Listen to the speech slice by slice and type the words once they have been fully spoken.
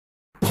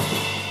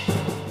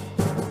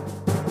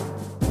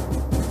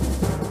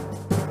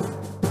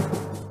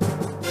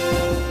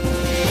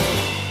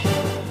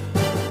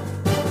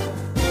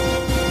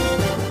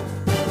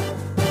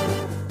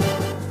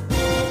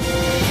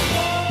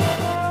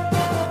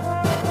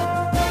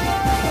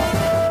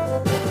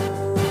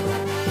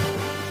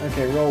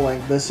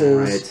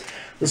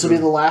this will be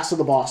the last of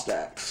the boss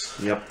decks.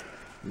 Yep.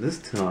 This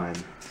time,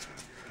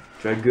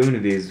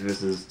 Dragunities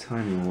versus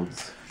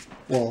Timelords.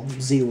 Well,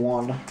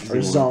 Z1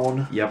 or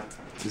Zone. Yep,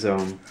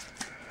 Zone.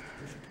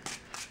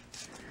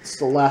 It's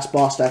the last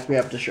boss deck we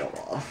have to show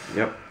off.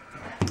 Yep.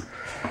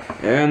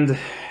 And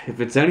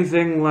if it's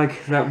anything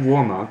like that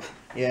warm-up,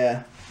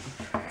 yeah,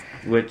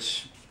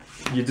 which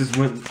you just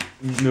went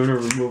Nona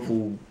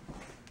removal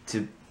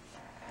to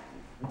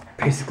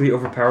basically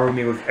overpower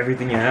me with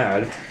everything you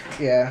had.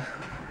 Yeah.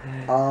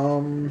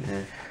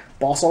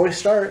 Boss always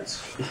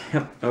starts.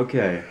 Yep,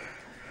 okay.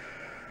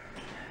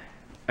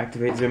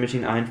 Activate Zero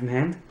Machine Iron from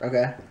hand.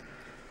 Okay.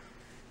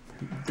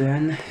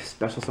 Then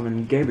special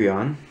summon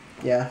Gabrion.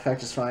 Yeah,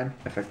 effect is fine.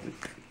 Effective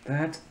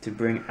that to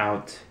bring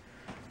out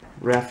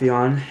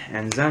Raffion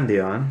and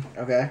Zandion.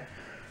 Okay.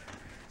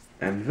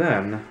 And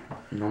then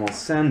normal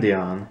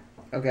Sandion.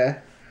 Okay.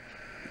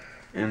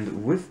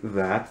 And with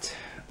that,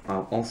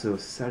 I'll also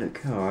set a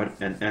card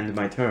and end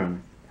my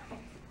turn.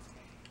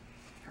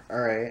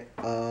 Alright,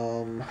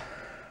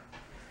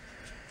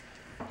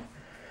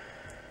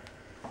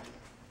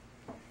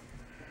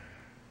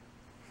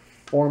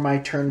 before my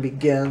turn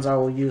begins, I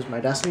will use my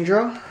Destiny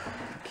Draw.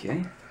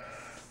 Okay.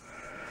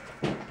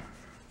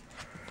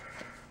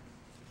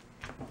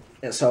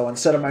 And so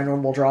instead of my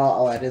normal draw,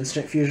 I'll add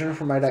Instant Fusion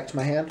from my deck to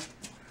my hand.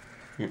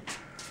 Yeah.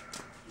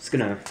 Just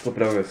gonna flip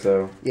it over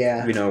so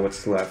we know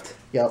what's left.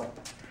 Yep.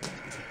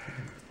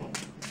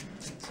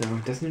 So,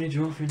 Destiny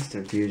Draw for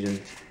Instant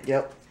Fusion.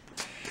 Yep.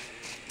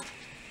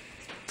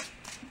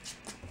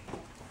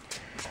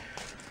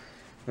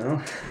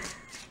 Well,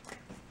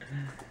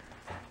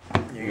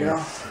 there you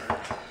go.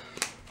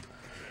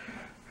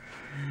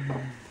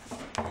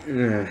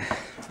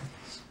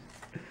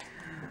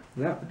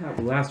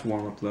 That last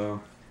warm-up though.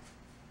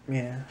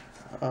 Yeah.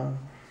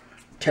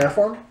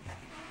 Terraform?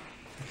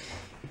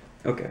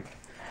 Okay.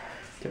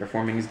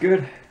 Terraforming is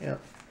good.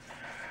 Yep.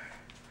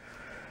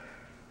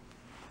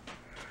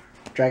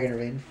 Dragon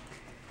Ravine.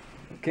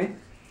 Okay.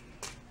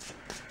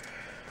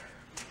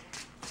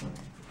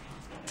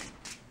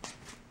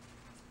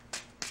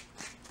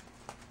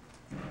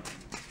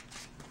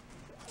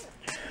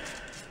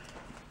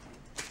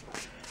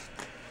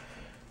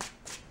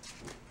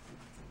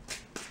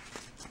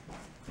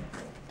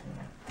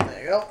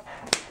 There you go.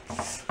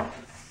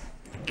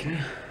 Okay.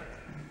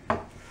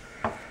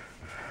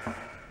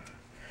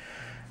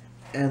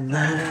 And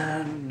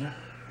then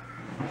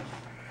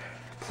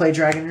play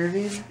Dragon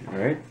Ravine.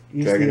 Alright.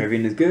 Dragon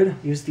Ravine is good.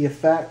 Use the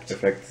effect.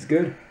 Effect is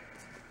good.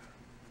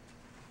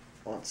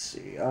 Let's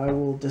see. I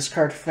will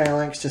discard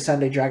Phalanx to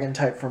send a dragon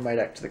type from my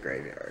deck to the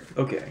graveyard.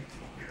 Okay.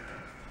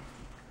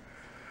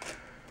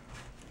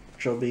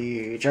 Which will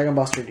be Dragon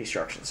Buster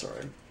Destruction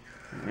Sword.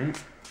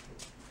 Alright.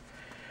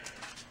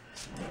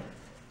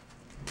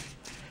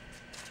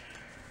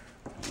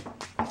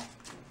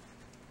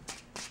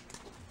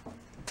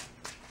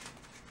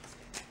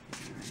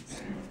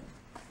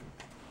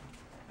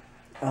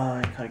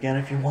 Again,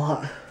 if you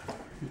want.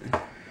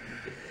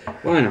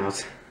 Why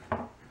not?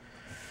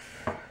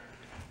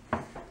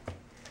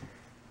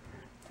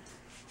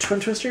 Twin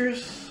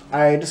Twisters.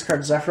 I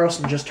discard Zephyros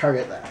and just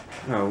target that.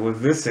 Oh,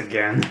 with this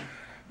again.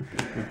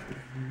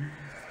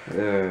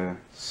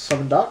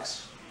 Summon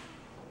Ducks.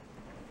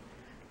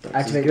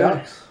 Activate good.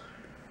 Ducks.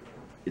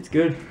 It's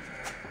good.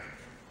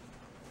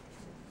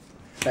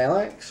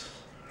 Phalanx.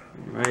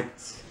 Right.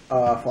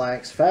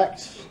 Phalanx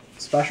effect.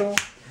 Special.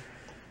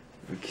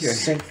 Okay.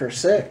 Sync for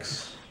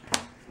 6.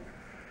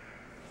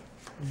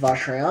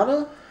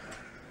 Vashriana.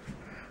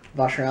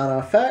 Vashriana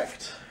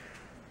effect.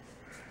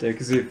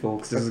 Take a seat,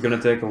 folks. This is gonna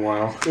take a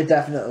while. It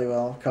definitely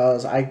will,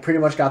 because I pretty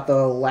much got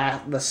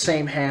the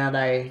same hand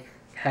I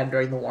had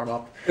during the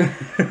warm-up.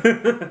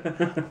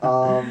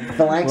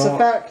 Phalanx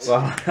effect.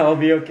 Well, I'll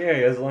be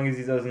okay as long as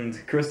he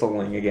doesn't Crystal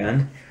Wing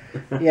again.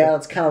 Yeah,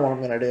 that's kind of what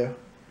I'm gonna do.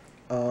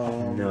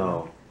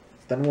 No.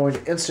 Then we're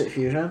going to Instant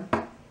Fusion.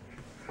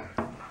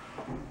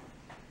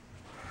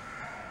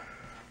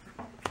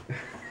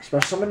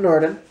 Special Summon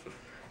Norden.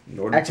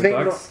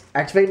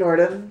 Activate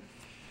Norden.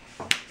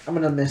 I'm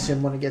gonna miss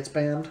him when he gets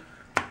banned.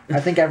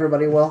 I think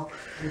everybody will.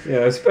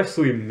 Yeah,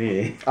 especially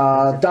me.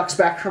 Ducks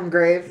back from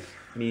grave.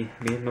 Me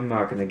and my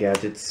marking the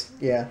gadgets.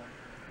 Yeah.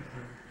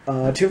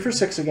 2 for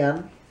 6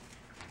 again.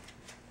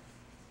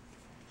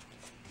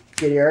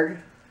 Gidearg.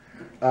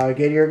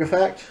 Gidearg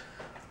effect.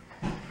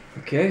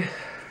 Okay.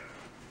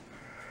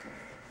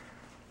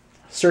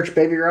 Search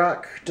Baby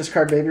Rock.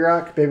 Discard Baby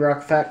Rock. Baby Rock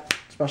effect.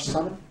 Special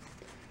summon.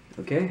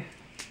 Okay.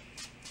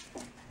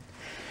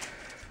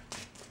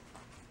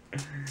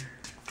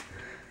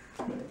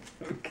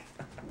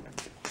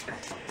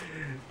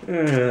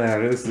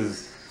 This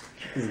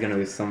is gonna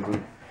be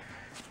something.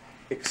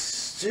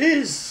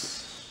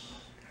 Jeez.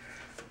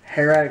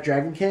 Heretic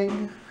Dragon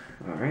King.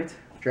 Alright.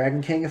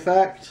 Dragon King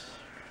effect.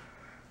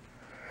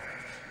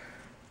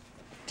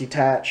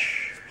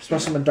 Detach. Special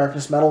summon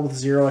Darkness Metal with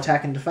 0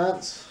 attack and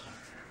defense.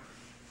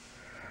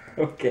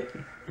 Okay.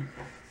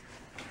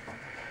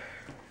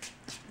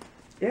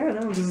 Yeah,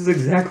 no, this is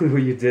exactly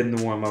what you did in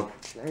the warm-up.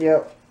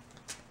 Yep.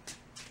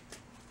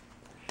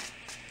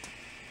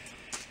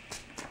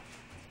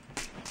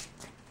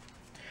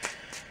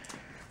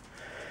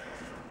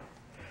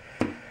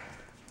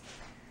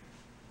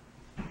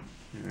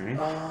 Alright.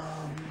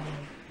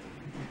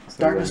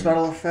 Darkness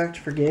Metal effect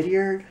for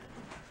Gadiard.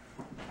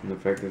 An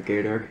effect of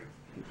Gator.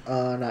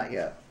 Not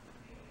yet.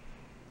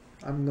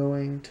 I'm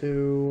going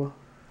to...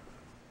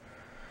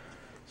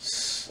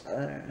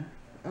 I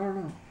don't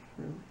know.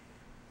 Really.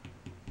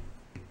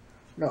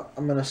 No,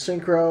 I'm going to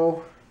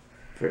Synchro...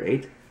 For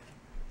 8?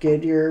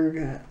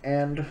 Gadiard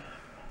and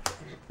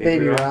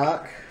Baby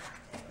Rock.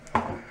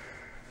 Alright.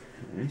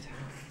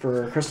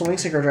 For Crystal Wing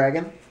Synchro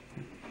Dragon.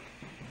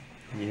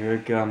 Here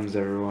it comes,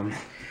 everyone.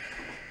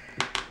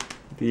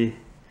 Then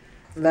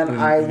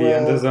I will... The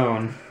end of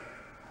zone.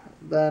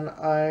 Then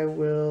I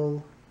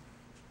will...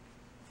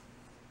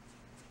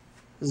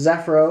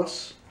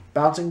 Zephyros,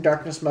 Bouncing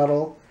Darkness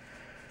Metal,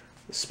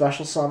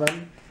 Special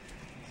Summon.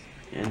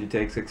 And you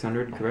take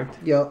 600, correct?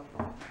 Yep.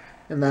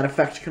 And that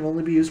effect can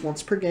only be used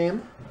once per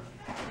game.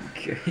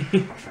 Okay.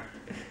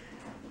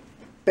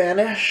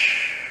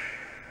 Banish.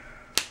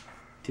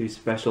 2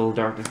 special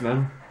Darkness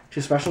Metal.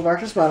 2 special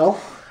Darkness Metal.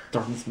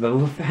 Darkness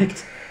Metal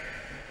effect.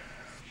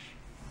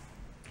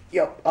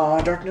 Yep.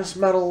 Darkness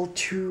Metal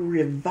to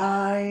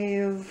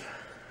revive.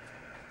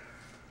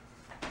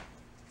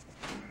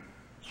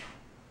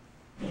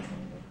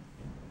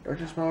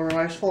 Darkness Metal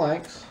revives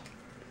Phalanx.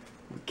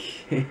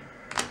 Okay.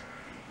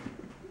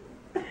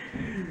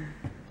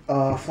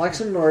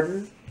 Phalanx and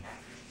Norden.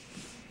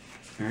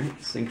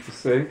 Alright, sync for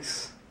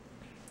 6.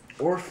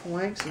 Or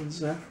Phalanx and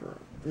Zephyr.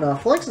 No,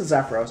 Phalanx and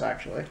Zephyros,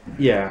 actually.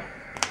 Yeah.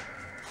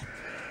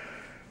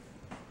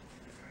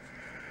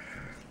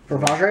 For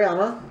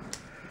Vajrayana.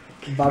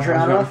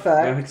 Vajrayana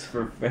effect.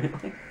 For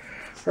Phalanx.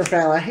 For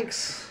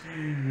Phalanx.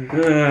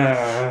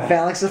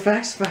 Phalanx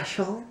effect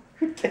special.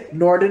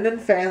 Norden and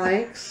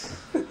Phalanx.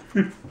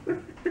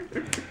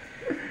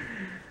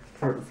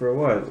 For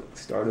what?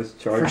 Stardust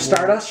Charge? For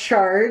Stardust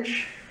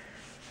Charge.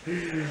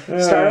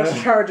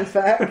 Stardust Charge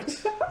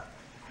effect.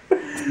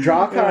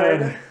 Draw a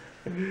card.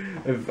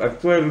 I've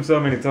played him so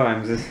many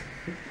times.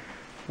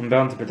 I'm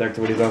bound to protect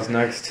what he does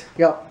next.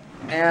 Yep.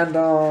 And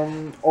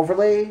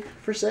overlay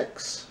for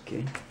 6.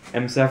 Okay.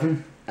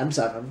 M7?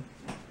 M7.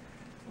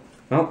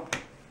 Well,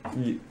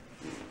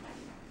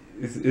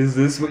 is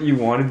this what you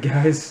wanted,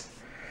 guys?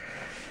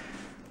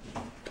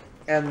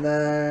 And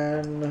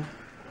then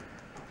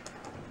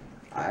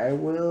I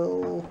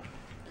will...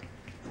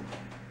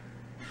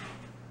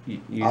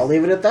 I'll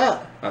leave it at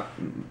that.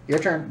 Your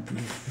turn.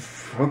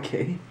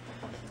 Okay.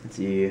 Let's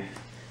see. At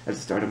the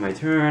start of my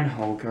turn,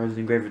 all cards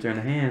in grave return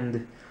to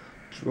hand.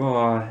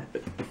 Draw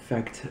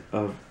effect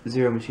of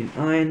Zero Machine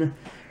Ein.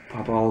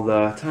 Pop all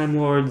the Time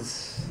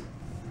Lords.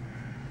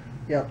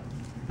 Yep.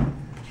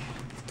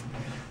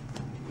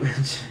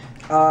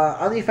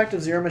 On the effect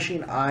of Zero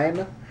Machine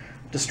Ein,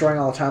 destroying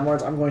all the Time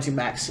Lords, I'm going to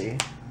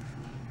Maxi.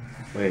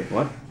 Wait,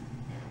 what?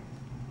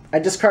 I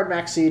discard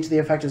Maxi to the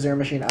effect of Zero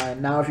Machine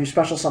Ein. Now if you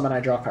special summon,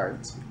 I draw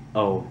cards.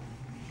 Oh.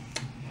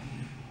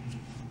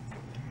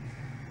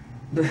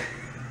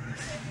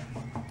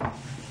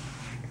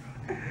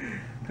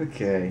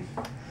 Okay.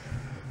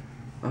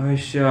 I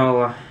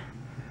shall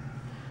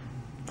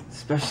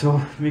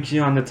special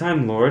Mixion the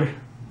Time Lord.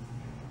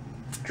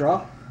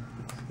 Draw?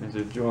 There's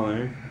a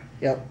drawing.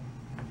 Yep.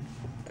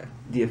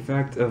 The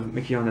effect of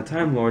Mixion the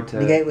Time Lord to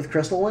negate with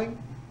Crystal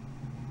Wing?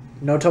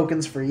 No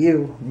tokens for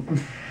you.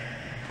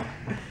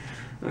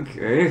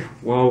 Okay,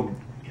 well,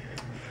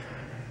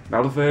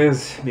 battle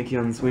phase,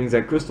 Mixion swings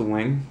at Crystal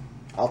Wing.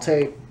 I'll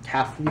take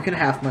half. You can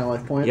half my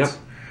life points.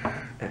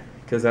 Yep.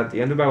 Because at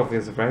the end of battle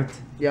phase effect.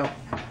 Yep.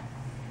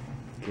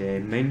 Okay,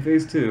 main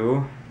phase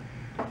 2.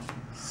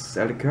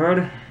 Set a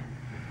card.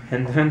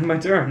 And then my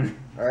turn.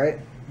 Alright.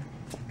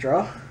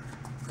 Draw.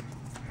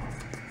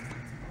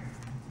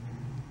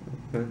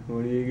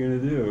 What are you gonna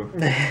do?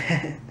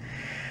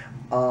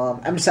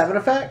 M7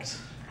 effect.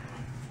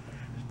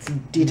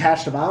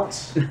 Detached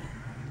amounts.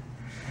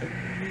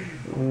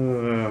 Oh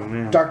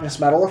man. Darkness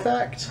Metal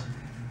effect.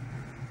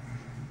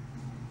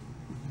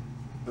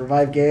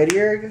 Revive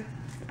Gadiard.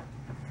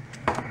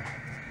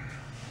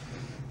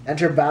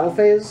 Enter battle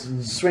phase.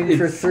 Swing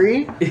for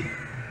 3.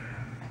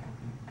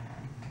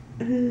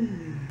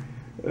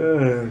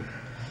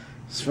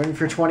 Swing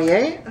for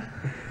 28.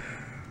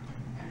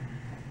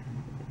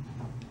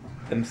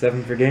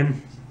 M7 for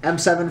game?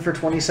 M7 for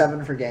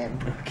 27 for game.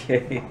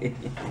 Okay.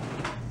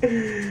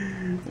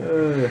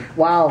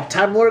 Wow,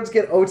 Time Lords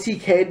get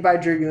OTK'd by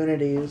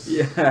Dragunities.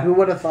 Yeah. Who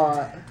would have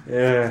thought?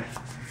 Yeah.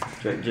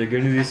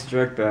 Dragunity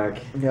struck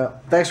back.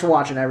 Yep. Thanks for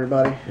watching,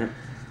 everybody. Yep.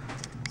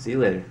 See you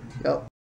later. Yep.